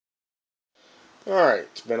Alright,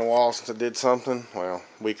 it's been a while since I did something. Well,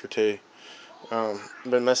 a week or two.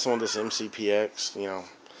 Been messing with this mcp-x,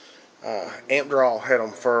 amp draw had them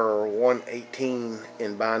for 118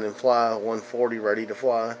 in bind and fly, 140 ready to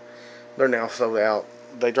fly. They're now sold out.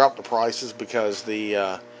 They dropped the prices because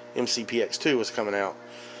the mcp-x2 was coming out.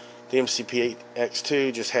 The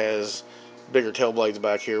mcp-x2 just has bigger tail blades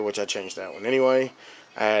back here, which I changed that one anyway.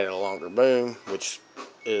 I added a longer boom, which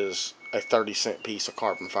is a 30-cent piece of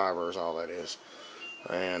carbon fiber is all that is.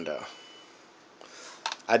 And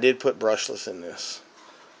I did put brushless in this.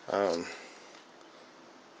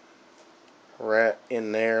 Right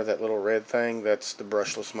in there, that little red thing, that's the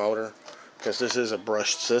brushless motor, because this is a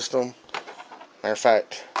brushed system. Matter of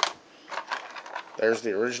fact, there's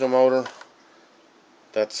the original motor.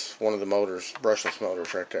 That's one of the motors, brushless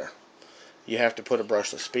motors right there. You have to put a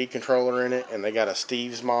brushless speed controller in it, and they got a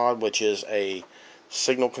Steve's mod, which is a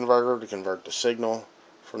signal converter to convert the signal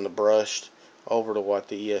from the brushed over to what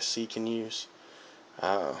the ESC can use.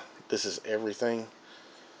 This is everything.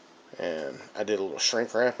 And I did a little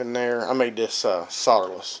shrink wrap in there. I made this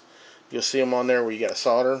solderless. You'll see them on there where you got to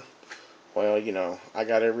solder. Well, I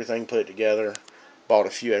got everything put together. Bought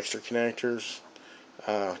a few extra connectors.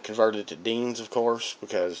 Converted it to Dean's, of course,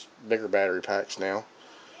 because bigger battery packs now.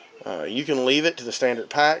 You can leave it to the standard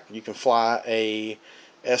pack. You can fly a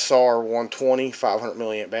SR 120 500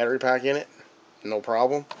 milliamp battery pack in it. No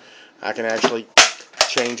problem. I can actually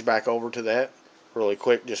change back over to that really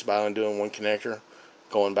quick just by undoing one connector.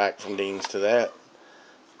 Going back from Dean's to that.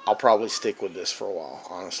 I'll probably stick with this for a while,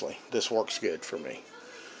 honestly. This works good for me.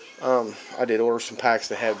 I did order some packs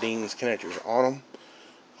that have Dean's connectors on them.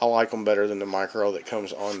 I like them better than the micro that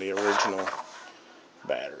comes on the original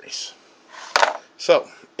batteries. So,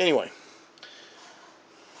 anyway,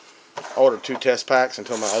 I ordered 2 test packs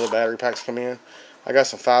until my other battery packs come in. I got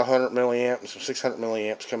some 500 milliamp and some 600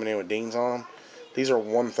 milliamps coming in with Dean's on them. These are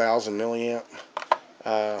 1,000 milliamp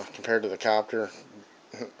compared to the copter.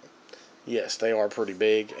 Yes, they are pretty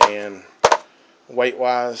big, and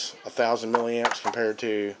weight-wise, 1,000 milliamps compared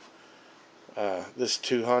to this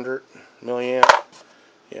 200 milliamp.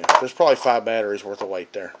 Yeah, there's probably 5 batteries worth of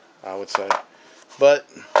weight there, I would say. But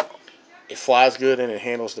it flies good and it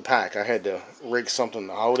handles the pack. I had to rig something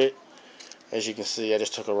to hold it. As you can see, I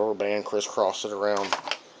just took a rubber band, crisscrossed it around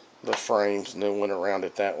the frames, and then went around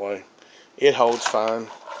it that way. It holds fine.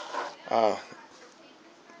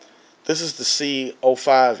 This is the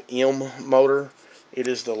C05M motor. It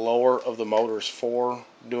is the lower of the motors for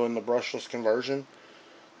doing the brushless conversion.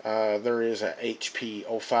 There is a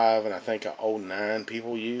HP05 and I think a 09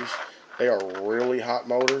 people use. They are really hot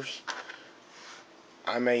motors.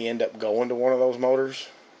 I may end up going to one of those motors.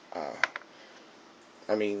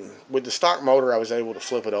 With the stock motor, I was able to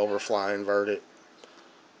flip it over, fly invert it,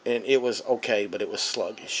 and it was okay, but it was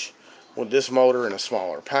sluggish. With this motor in a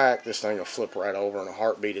smaller pack, this thing will flip right over in a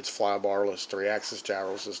heartbeat. It's fly barless, 3-axis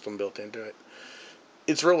gyro system built into it.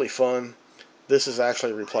 It's really fun. This is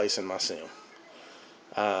actually replacing my sim.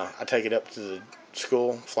 I take it up to the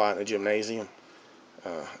school, fly it in the gymnasium.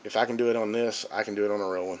 If I can do it on this, I can do it on a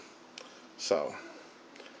real one. So,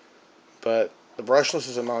 but the brushless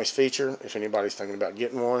is a nice feature if anybody's thinking about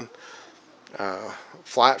getting one.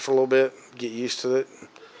 Fly it for a little bit, get used to it,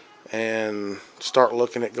 and start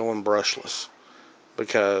looking at going brushless,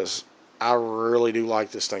 because I really do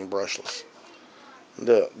like this thing brushless.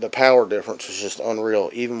 The power difference is just unreal,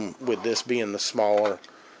 even with this being the smaller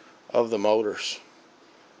of the motors.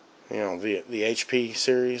 The HP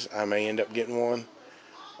series, I may end up getting one.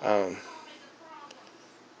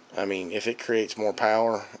 If it creates more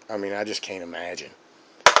power, I just can't imagine.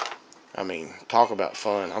 Talk about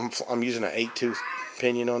fun. I'm using an 8-tooth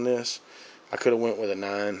pinion on this. I could have went with a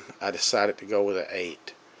 9. I decided to go with an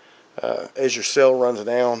 8. As your cell runs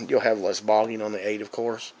down, you'll have less bogging on the 8, of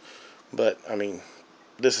course. But,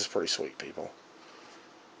 this is pretty sweet, people.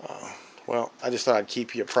 Well, I just thought I'd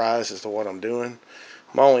keep you apprised as to what I'm doing.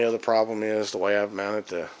 My only other problem is the way I've mounted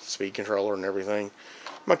the speed controller and everything.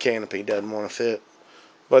 My canopy doesn't want to fit.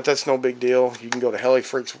 But that's no big deal. You can go to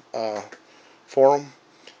HeliFreaks forum.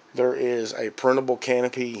 There is a printable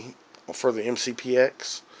canopy for the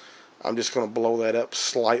mcp-x. I'm just going to blow that up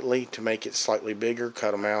slightly to make it slightly bigger,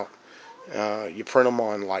 cut them out. You print them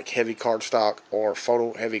on like heavy cardstock or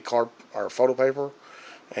photo paper.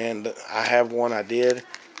 And I have one I did,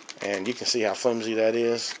 and you can see how flimsy that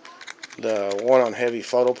is. The one on heavy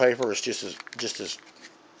photo paper is just as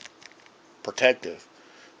protective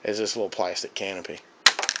as this little plastic canopy.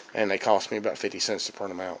 And they cost me about 50 cents to print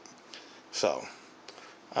them out. So,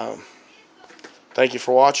 thank you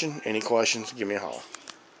for watching. Any questions, give me a holler.